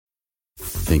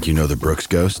Think you know the Brooks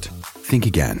Ghost? Think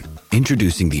again.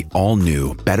 Introducing the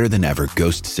all-new, better-than-ever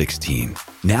Ghost 16.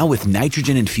 Now with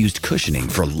nitrogen-infused cushioning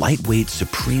for lightweight,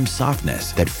 supreme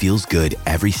softness that feels good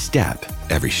every step,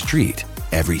 every street,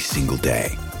 every single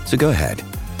day. So go ahead,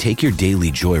 take your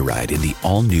daily joyride in the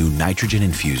all-new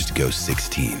nitrogen-infused Ghost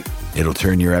 16. It'll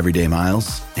turn your everyday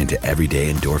miles into everyday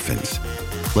endorphins.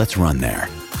 Let's run there.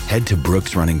 Head to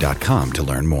brooksrunning.com to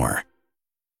learn more.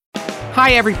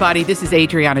 Hi, everybody. This is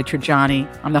Adriana Trajani.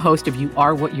 I'm the host of You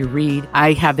Are What You Read.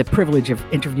 I have the privilege of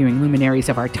interviewing luminaries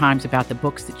of our times about the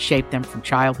books that shaped them from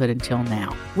childhood until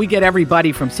now. We get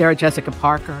everybody from Sarah Jessica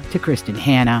Parker to Kristen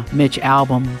Hanna, Mitch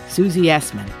Albom, Susie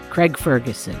Essman, Craig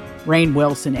Ferguson, Rainn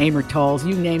Wilson, Amor Tolls,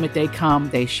 you name it, they come,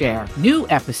 they share. New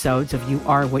episodes of You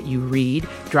Are What You Read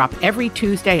drop every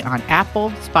Tuesday on Apple,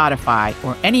 Spotify,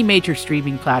 or any major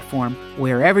streaming platform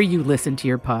wherever you listen to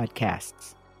your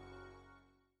podcasts.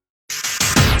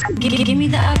 Give me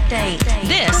the update.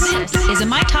 This is a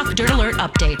My Talk Dirt Alert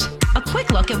update. A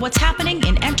quick look at what's happening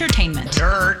in entertainment.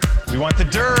 Dirt. We want the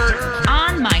dirt.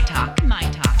 On My Talk. My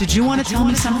Talk. Did you want to tell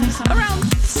me something? Around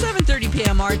 7:30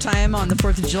 p.m. our time on the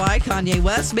 4th of July, Kanye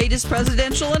West made his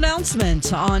presidential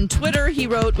announcement. On Twitter, he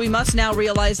wrote, "We must now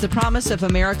realize the promise of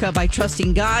America by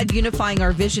trusting God, unifying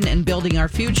our vision, and building our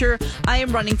future. I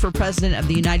am running for president of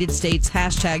the United States,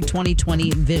 hashtag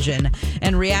 2020 vision."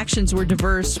 And reactions were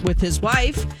diverse, with his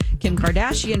wife, Kim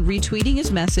Kardashian, retweeting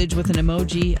his message with an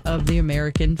emoji of the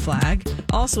American flag.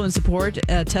 Also in support,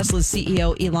 Tesla's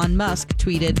CEO Elon Musk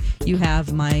tweeted, "You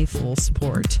have my full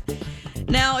support."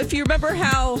 Now, if you remember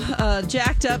how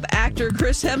jacked up actor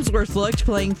Chris Hemsworth looked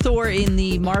playing Thor in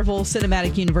the Marvel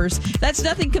Cinematic Universe, that's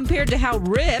nothing compared to how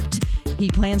ripped he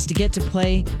plans to get to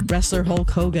play wrestler Hulk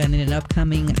Hogan in an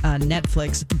upcoming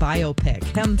Netflix biopic.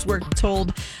 Hemsworth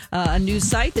told a news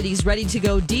site that he's ready to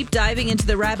go deep diving into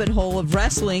the rabbit hole of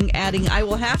wrestling, adding, "I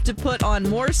will have to put on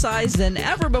more size than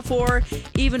ever before,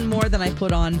 even more than I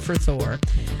put on for Thor."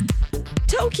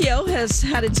 Tokyo has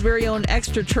had its very own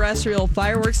extraterrestrial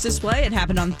fireworks display. It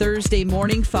happened on Thursday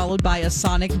morning, followed by a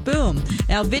sonic boom.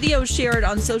 Now, videos shared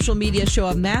on social media show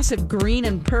a massive green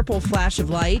and purple flash of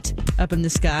light up in the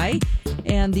sky.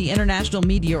 And the International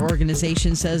Meteor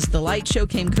Organization says the light show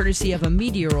came courtesy of a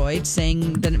meteoroid,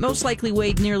 saying that it most likely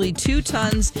weighed nearly 2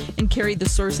 tons and carried the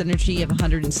source energy of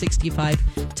 165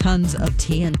 tons of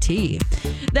TNT.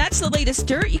 That's the latest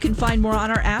dirt. You can find more on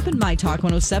our app and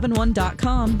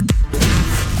mytalk1071.com.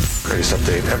 Greatest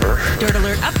update ever. Dirt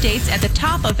Alert updates at the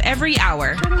top of every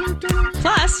hour.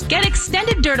 Plus, get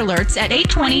extended Dirt Alerts at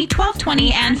 8:20,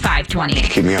 12:20, and 5:20.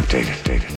 Keep me updated.